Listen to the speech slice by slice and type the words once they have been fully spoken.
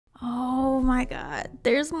Oh my god.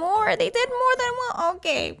 There's more. They did more than one.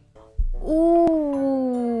 Okay.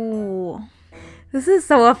 Ooh. This is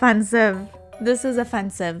so offensive. This is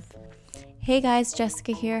offensive. Hey guys,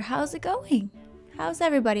 Jessica here. How's it going? How's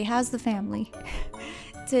everybody? How's the family?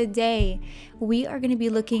 Today, we are going to be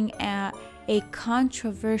looking at a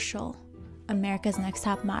controversial America's Next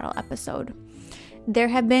Top Model episode. There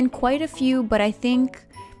have been quite a few, but I think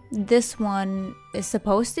this one is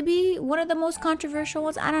supposed to be one of the most controversial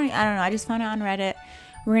ones. I don't know. I just found it on Reddit.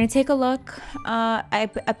 We're going to take a look.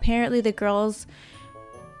 Apparently, the girls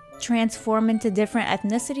transform into different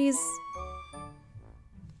ethnicities.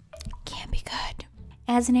 Can't be good.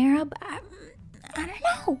 As an Arab, I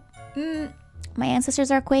don't know. My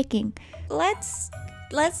ancestors are quaking. Let's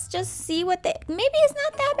just see what they. Maybe it's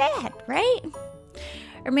not that bad, right?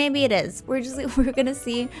 Or maybe it is. We're gonna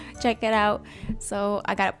see. Check it out. So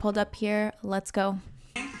I got it pulled up here. Let's go.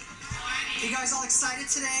 You guys all excited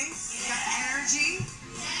today? You got energy?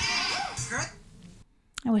 Good.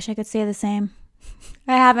 I wish I could say the same.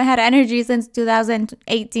 I haven't had energy since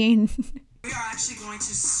 2018. We are actually going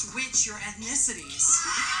to switch your ethnicities.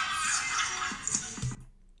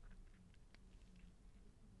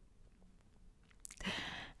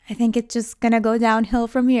 I think it's just gonna go downhill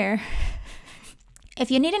from here. If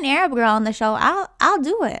you need an Arab girl on the show, I'll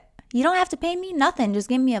do it. You don't have to pay me nothing. Just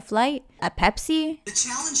give me a flight, a Pepsi. The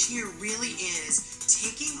challenge here really is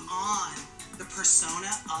taking on the persona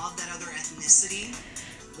of that other ethnicity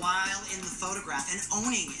while in the photograph and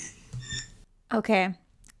owning it. Okay.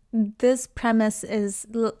 This premise is,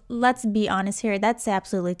 let's be honest here, that's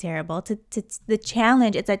absolutely terrible. The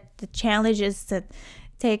challenge, the challenge is to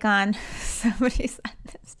take on somebody's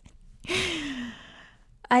ethnicity.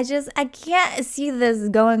 I can't see this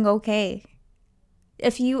going okay. I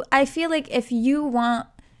feel like if you want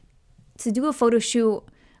to do a photo shoot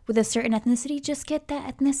with a certain ethnicity, just get that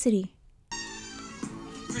ethnicity.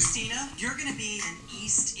 Christina, you're gonna be an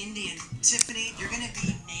East Indian. Tiffany, you're gonna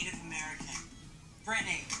be Native American.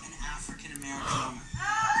 Brittany, an African American woman.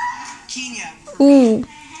 Kenya, Ooh.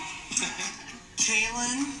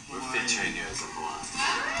 Kaylin, We're featuring you as a blonde.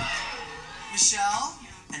 Michelle,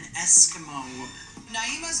 an Eskimo woman.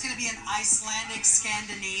 Naima's gonna be an Icelandic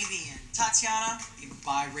Scandinavian. Tatiana, a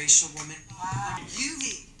biracial woman. Wow.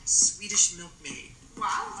 Yuvi, Swedish milkmaid.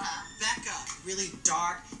 Wow. Becca, really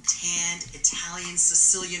dark, tanned Italian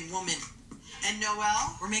Sicilian woman. And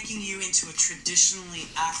Noelle, we're making you into a traditionally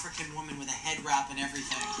African woman with a head wrap and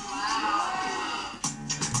everything.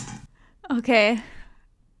 Wow. Okay.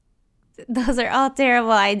 Those are all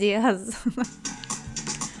terrible ideas.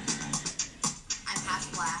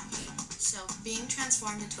 Being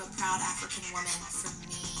transformed into a proud African woman for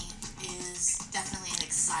me is definitely an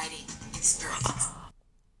exciting experience.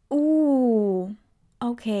 Ooh,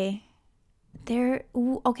 okay. They're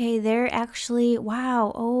actually,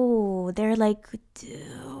 wow. Oh, they're like,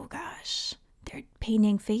 oh gosh, they're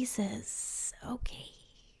painting faces. Okay.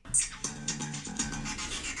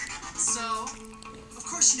 So, of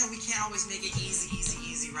course, we can't always make it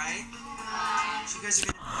easy, right? So you guys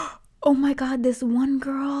are gonna. Oh my God, this one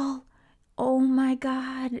girl. Oh my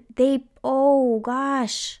God. Oh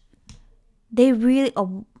gosh. They weren't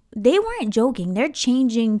joking. They're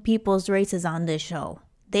changing people's races on this show.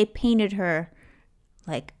 They painted her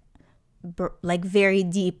like very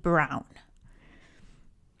deep brown.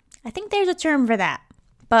 I think there's a term for that,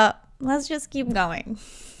 but let's just keep going.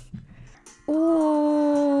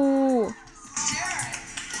 Ooh.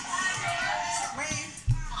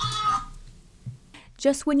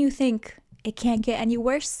 Just when you think it can't get any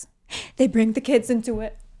worse, they bring the kids into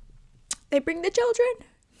it. They bring the children.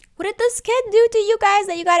 What did this kid do to you guys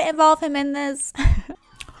that you gotta involve him in this?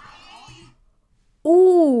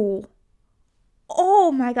 Ooh.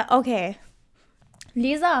 Oh my God. Okay.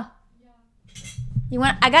 Lisa.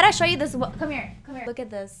 I gotta show you this. Come here. Look at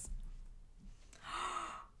this.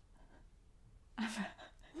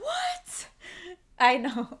 What? I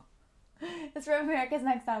know. It's from America's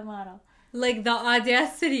Next Top Model. Like the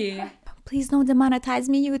audacity. Please don't demonetize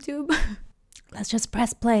me, YouTube. Let's just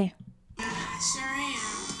press play. Sure am.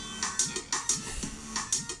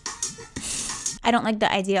 I don't like the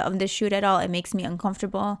idea of this shoot at all. It makes me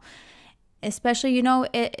uncomfortable. Especially,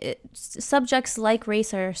 subjects like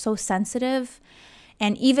race are so sensitive.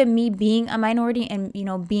 And even me being a minority and,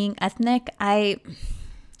 being ethnic, I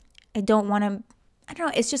don't want to, I don't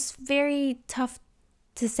know, it's just very tough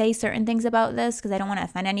to say certain things about this because I don't want to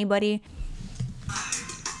offend anybody.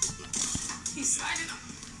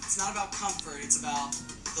 It's not about comfort, it's about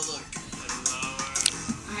the look.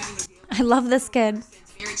 I love this kid.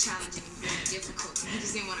 It's very challenging and very difficult. He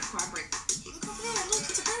just didn't want to cooperate. Look over there, look,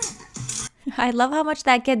 it's a bird. I love how much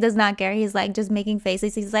that kid does not care. He's like just making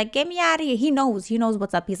faces. He's like, get me out of here. He knows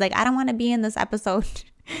what's up. He's like, I don't want to be in this episode.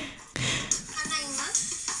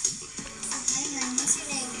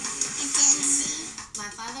 My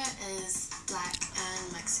father is black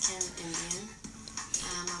and Mexican Indian.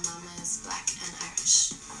 My mom is black and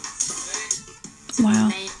Irish. Wow.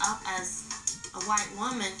 Made up as a white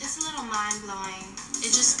woman, it's a little mind-blowing.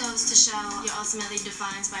 It just goes to show you're ultimately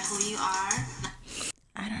defined by who you are.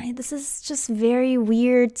 I don't know. This is just very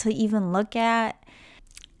weird to even look at.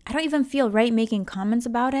 I don't even feel right making comments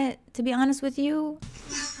about it, to be honest with you.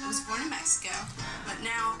 I was born in Mexico, but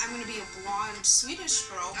now I'm going to be a blonde Swedish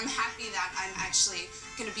girl. I'm happy that I'm actually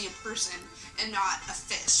going to be a person and not a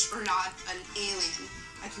fish or not an alien.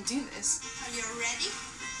 I can do this. Are you ready?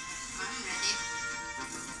 I'm ready.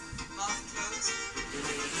 Mouth closed.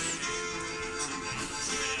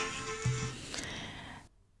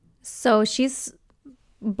 So she's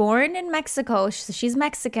born in Mexico. She's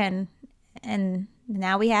Mexican. And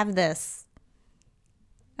now we have this.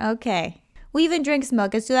 Okay. Who even drinks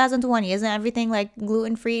milk? It's 2020. Isn't everything like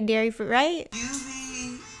gluten-free, dairy-free, right?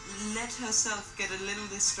 Yuvi let herself get a little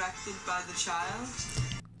distracted by the child.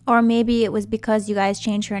 Or maybe it was because you guys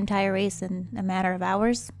changed her entire race in a matter of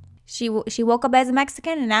hours. She woke up as a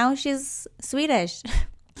Mexican and now she's Swedish. Be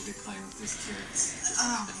playing with these kids.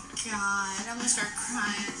 Oh my god, I'm gonna start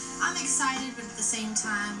crying. I'm excited, but at the same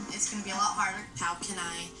time, it's gonna be a lot harder. How can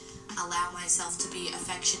I allow myself to be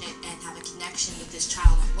affectionate and have a connection with this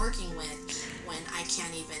child I'm working with when I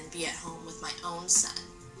can't even be at home with my own son?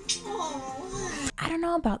 I don't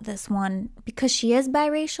know about this one because she is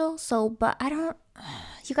biracial, but I don't...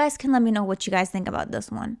 You guys can let me know what you guys think about this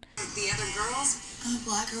one. The other girls? I'm a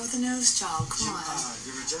black girl with a nose job, come on.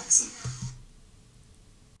 You're a Jackson.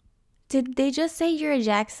 Did they just say you're a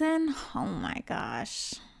Jackson? Oh my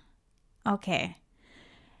gosh. Okay.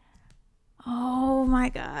 Oh my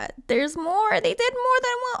god. There's more. They did more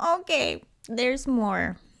than one. Okay. There's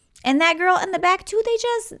more. And that girl in the back too,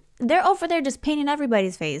 they're over there just painting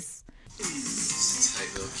everybody's face.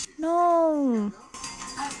 No.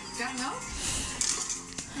 Got no?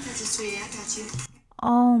 I got you, sweetie, I got you.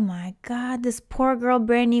 Oh my god. This poor girl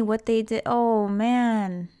Brittany, what they did. Oh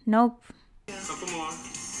man. Nope. Couple more.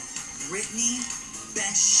 Brittany,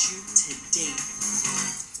 best shoot to date.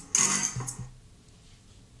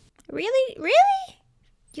 Really? Really?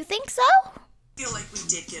 You think so? I feel like we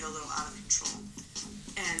did get a little out of control.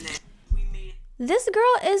 And then we made This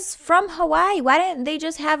girl is from Hawaii. Why didn't they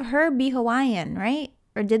just have her be Hawaiian, right?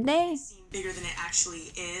 Or did they? it seem bigger than it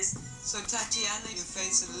actually is. So Tatiana, your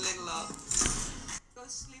face is a little up. Go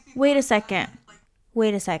sleepy. Wait a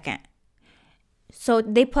second. So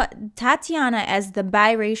they put Tatiana as the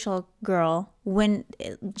biracial girl when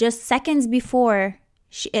just seconds before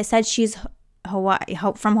it said she's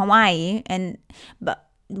from Hawaii, but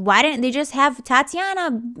why didn't they just have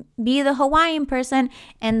Tatiana be the Hawaiian person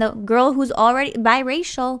and the girl who's already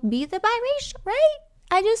biracial be the biracial, right?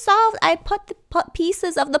 I put the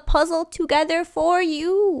pieces of the puzzle together for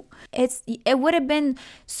you. It would have been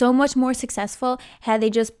so much more successful had they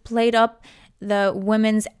just played up the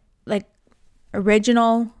women's like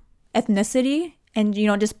original ethnicity and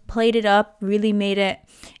just played it up, really made it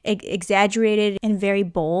exaggerated and very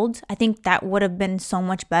bold. I think that would have been so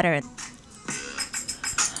much better.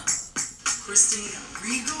 Christina,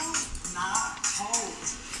 regal, not cold.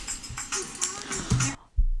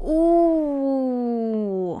 Ooh.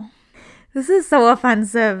 This is so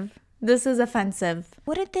offensive. This is offensive.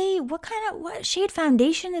 What shade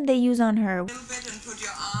foundation did they use on her? A little bit and put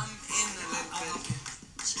your arm in a little bit.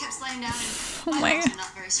 She kept laying down and Oh my my arms god. are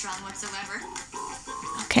not very strong whatsoever.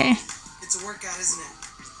 Okay. It's a workout, isn't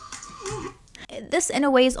it? This in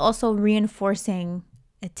a way is also reinforcing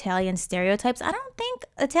Italian stereotypes. I don't think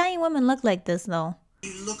Italian women look like this though.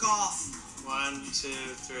 You look off. 1, 2,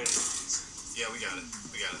 3. Yeah, we got it.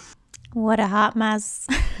 What a hot mess.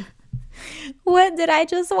 What did I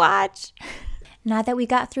just watch? Now that we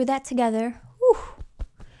got through that together, whew,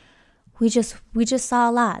 we just saw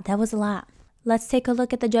a lot. That was a lot. Let's take a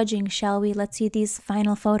look at the judging, shall we? Let's see these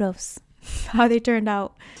final photos. How they turned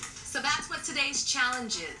out. So that's what today's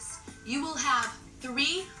challenge is. You will have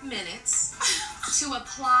 3 minutes to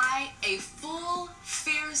apply a full,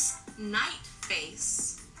 fierce night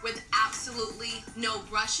face with absolutely no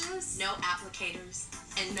brushes, no applicators,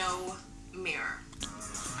 and no mirror.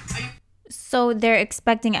 So they're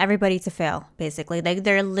expecting everybody to fail, basically. Like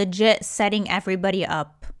they're legit setting everybody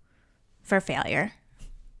up for failure.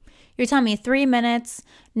 You're telling me 3 minutes,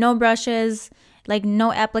 no brushes, like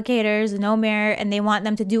no applicators, no mirror, and they want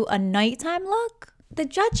them to do a nighttime look? The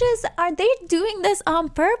judges, are they doing this on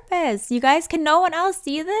purpose? You guys, can no one else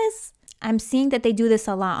see this? I'm seeing that they do this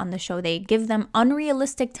a lot on the show. They give them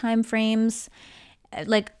unrealistic time frames,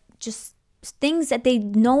 like just things that they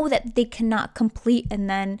know that they cannot complete, and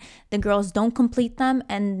then the girls don't complete them,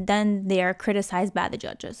 and then they are criticized by the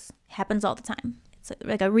judges. It happens all the time. It's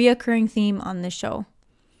like a reoccurring theme on this show.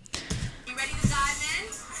 You ready to dive in?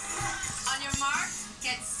 On your mark,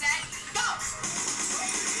 get set, go!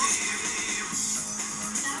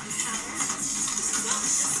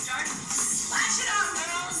 Start. Flash it out,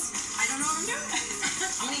 girls. I don't know what I'm doing.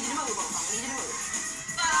 I'm gonna need you to move.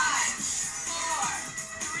 5, 4,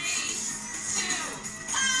 3, 2,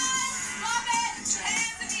 1. Love it.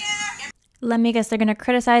 Hands in the air. Let me guess, they're gonna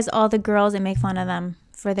criticize all the girls and make fun of them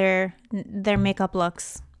for their makeup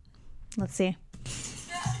looks. Let's see.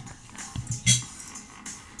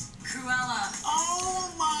 Cruella.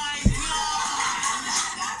 Oh my god!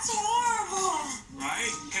 That's horrible!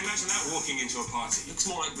 Right? Can you imagine that walking into a party? Looks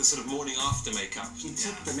more like the sort of morning after makeup. He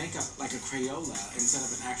took the makeup like a Crayola instead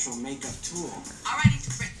of an actual makeup tool.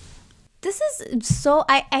 Alrighty, This is so,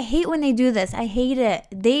 I hate when they do this. I hate it.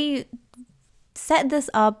 They set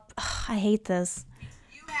this up. Ugh, I hate this.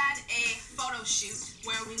 you had a photo shoot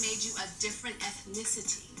where we made you a different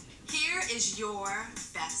ethnicity. Here is your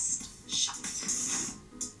best shot.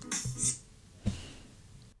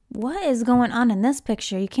 What is going on in this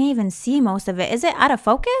picture? You can't even see most of it. Is it out of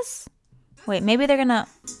focus? Wait, maybe they're gonna...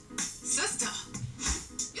 Sister,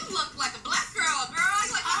 you look like a black girl, girl.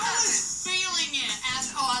 You like my I cousin. was feeling it.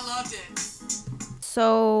 I loved it.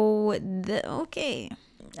 So, okay,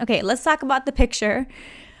 let's talk about the picture.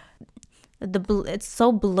 It's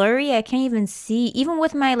so blurry, I can't even see. Even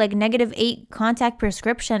with my like -8 contact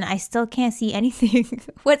prescription, I still can't see anything.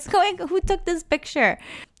 Who took this picture?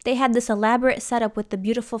 They had this elaborate setup with the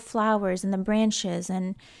beautiful flowers and the branches,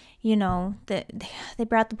 and you know, they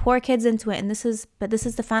brought the poor kids into it, and this is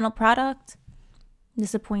the final product.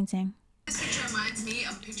 Disappointing. This picture reminds me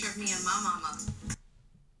of a picture of me and my mama.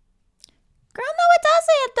 Girl, no, it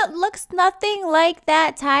doesn't. It looks nothing like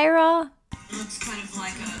that, Tyra. It looks kind of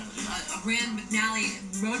like a Rand McNally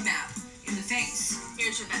roadmap in the face.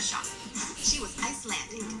 Here's your best shot. She was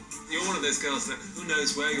Icelandic. You're one of those girls that who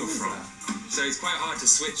knows where you're from. So it's quite hard to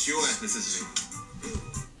switch your ethnicity.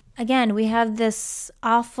 Again, we have this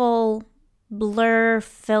awful blur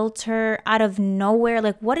filter out of nowhere.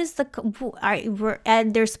 Like, what is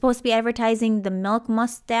they're supposed to be advertising the milk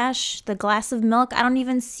mustache, the glass of milk. I don't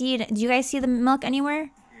even see it. Do you guys see the milk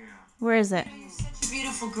anywhere? Where is it? You're such a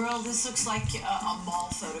beautiful girl. This looks like a mall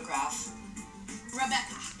photograph.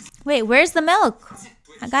 Rebecca. Wait, where's the milk?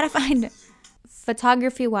 I gotta find it.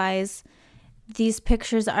 Photography wise, these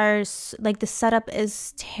pictures are like, the setup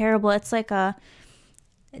is terrible. It's like a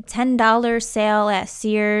 $10 sale at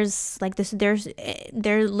Sears. Like this, there's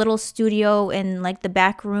their little studio in like the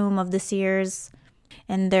back room of the Sears,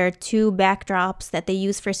 and there are 2 backdrops that they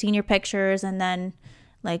use for senior pictures, and then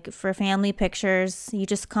like for family pictures, you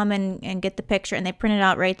just come in and get the picture, and they print it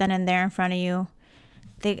out right then and there in front of you.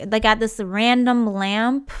 They got this random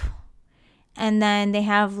lamp, and then they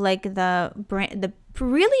have like the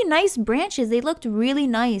really nice branches. They looked really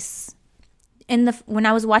nice. When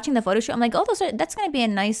I was watching the photo shoot, I'm like, oh, that's gonna be a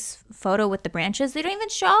nice photo with the branches. They don't even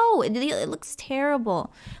show. It looks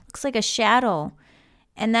terrible. Looks like a shadow.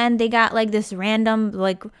 And then they got like this random,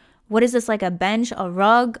 like, what is this, like a bench, a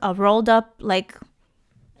rug, a rolled up, like,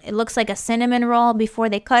 it looks like a cinnamon roll before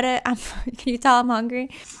they cut it. Can you tell I'm hungry?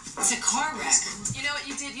 It's a car wreck. You know what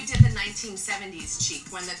you did? You did the 1970s cheek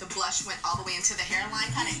when the blush went all the way into the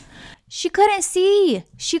hairline, honey. She couldn't see.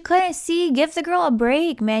 Give the girl a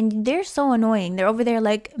break, man. They're so annoying. They're over there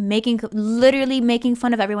like literally making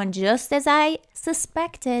fun of everyone, just as I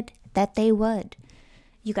suspected that they would.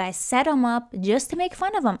 You guys set them up just to make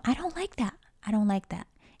fun of them. I don't like that.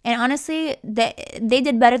 And honestly, they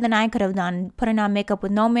did better than I could have done, putting on makeup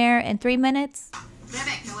with no mirror in 3 minutes.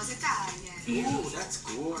 Rebecca was Italian. Ooh, that's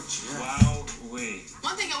gorgeous. Wow, wait.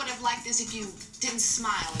 One thing I would have liked is if you didn't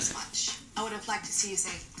smile as much. I would have liked to see you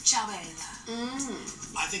say, ciao bella.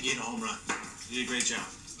 I think you hit a home run. You did a great job.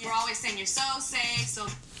 We're always saying you're so safe, so...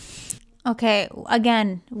 Okay,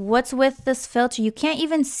 again, what's with this filter? You can't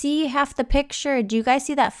even see half the picture. Do you guys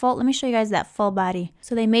see that full? Let me show you guys that full body.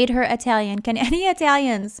 So they made her Italian. Can any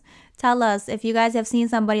Italians tell us if you guys have seen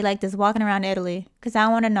somebody like this walking around Italy? Because I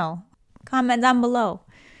want to know. Comment down below.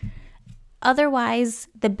 Otherwise,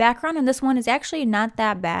 the background in this one is actually not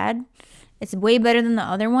that bad. It's way better than the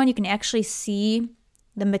other one. You can actually see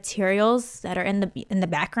the materials that are in the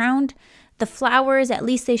background. The flowers, at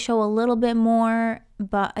least they show a little bit more.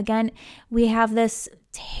 But again, we have this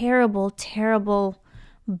terrible, terrible,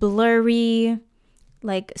 blurry,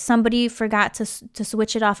 Like somebody forgot to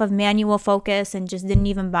switch it off of manual focus and just didn't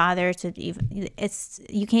even bother to even,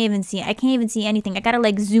 you can't even see, I can't even see anything. I gotta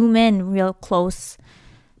like zoom in real close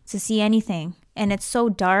to see anything. And it's so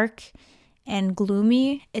dark and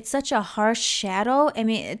gloomy. It's such a harsh shadow. I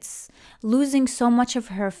mean, it's losing so much of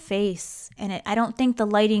her face. And I don't think the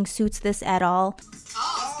lighting suits this at all.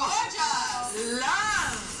 Oh, gorgeous!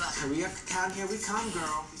 Love! Korea town, here we come,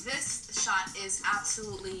 girl. This shot is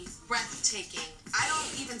absolutely breathtaking. I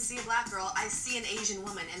don't even see a black girl, I see an Asian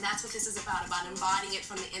woman, and that's what this is about embodying it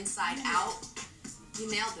from the inside out.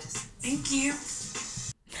 You nailed this. Thank you.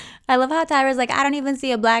 I love how Tyra's like, I don't even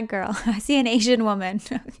see a black girl. I see an Asian woman.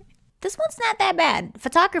 This one's not that bad,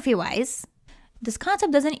 photography-wise. This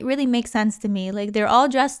concept doesn't really make sense to me. Like, they're all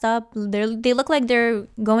dressed up. They look like they're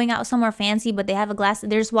going out somewhere fancy, but they have a glass.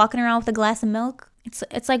 They're just walking around with a glass of milk.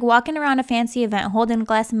 It's like walking around a fancy event holding a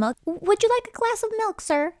glass of milk. Would you like a glass of milk,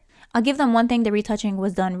 sir? I'll give them one thing. The retouching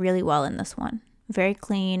was done really well in this one. Very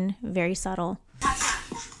clean, very subtle.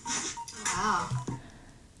 Wow.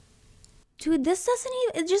 Dude, this doesn't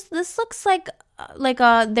even, this looks like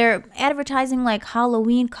they're advertising like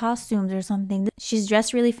Halloween costumes or something. She's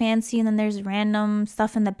dressed really fancy, and then there's random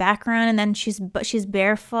stuff in the background, and then she's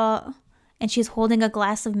barefoot and she's holding a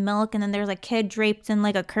glass of milk, and then there's a kid draped in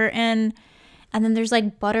like a curtain, and then there's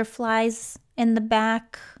like butterflies in the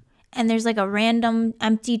back, and there's like a random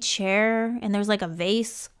empty chair, and there's like a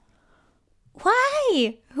vase.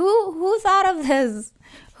 Why? Who thought of this?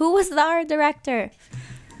 Who was the art director?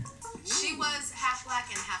 She was half black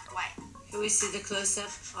and half white. Here we see the close-up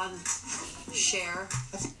on Cher.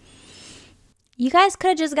 You guys could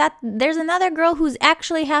have just got, there's another girl who's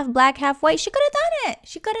actually half black, half white. She could have done it.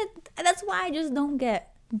 She could have, that's why I just don't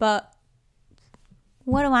get. But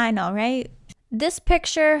what do I know, right? This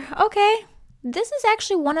picture, okay. This is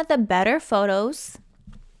actually one of the better photos,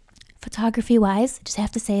 photography-wise. Just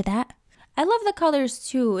have to say that. I love the colors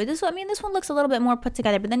too. This one looks a little bit more put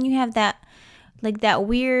together, but then you have that, like that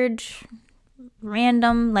weird,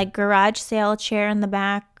 random, like garage sale chair in the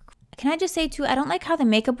back. Can I just say too, I don't like how the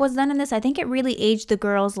makeup was done in this. I think it really aged the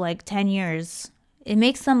girls like 10 years. It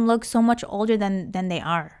makes them look so much older than they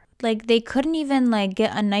are. Like they couldn't even like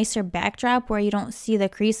get a nicer backdrop where you don't see the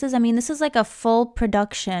creases. I mean, this is like a full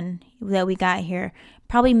production that we got here.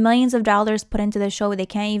 Probably millions of dollars put into the show. They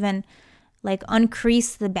can't even like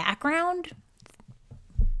uncrease the background.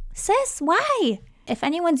 Sis, why? If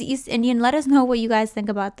anyone's East Indian, let us know what you guys think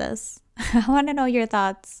about this. I want to know your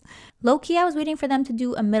thoughts. Low-key, I was waiting for them to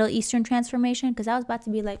do a Middle Eastern transformation because I was about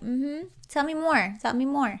to be like, tell me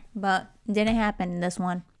more. But it didn't happen in this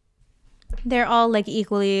one. They're all like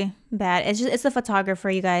equally bad. It's the photographer,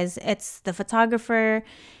 you guys. It's the photographer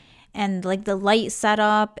and like the light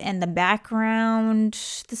setup and the background.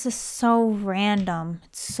 This is so random.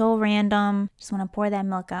 It's so random. Just want to pour that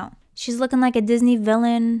milk out. She's looking like a Disney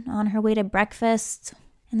villain on her way to breakfast.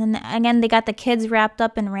 And then again, they got the kids wrapped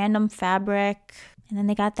up in random fabric. And then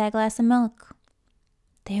they got that glass of milk.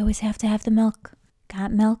 They always have to have the milk.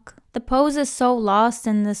 Got milk. The pose is so lost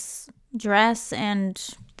in this dress and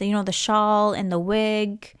the shawl and the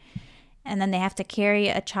wig. And then they have to carry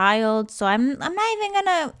a child. So I'm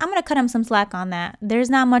gonna cut him some slack on that. There's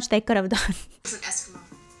not much they could have done. It's an Eskimo.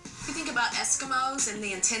 If you think about Eskimos and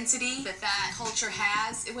the intensity that culture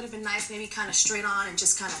has, it would have been nice maybe kind of straight on and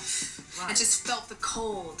just kind of, I just felt the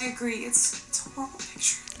cold. I agree. It's a horrible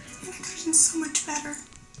picture. It could have been so much better.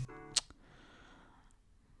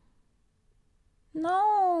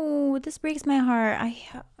 No, this breaks my heart.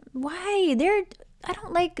 Why? I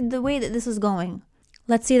don't like the way that this is going.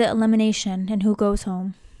 Let's see the elimination and who goes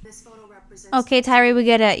home. This photo represents. Okay, Tyree, we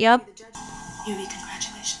get it. Yup. Yui,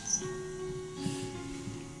 congratulations.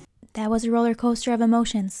 That was a roller coaster of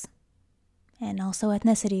emotions. And also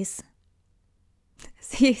ethnicities.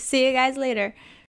 See you guys later.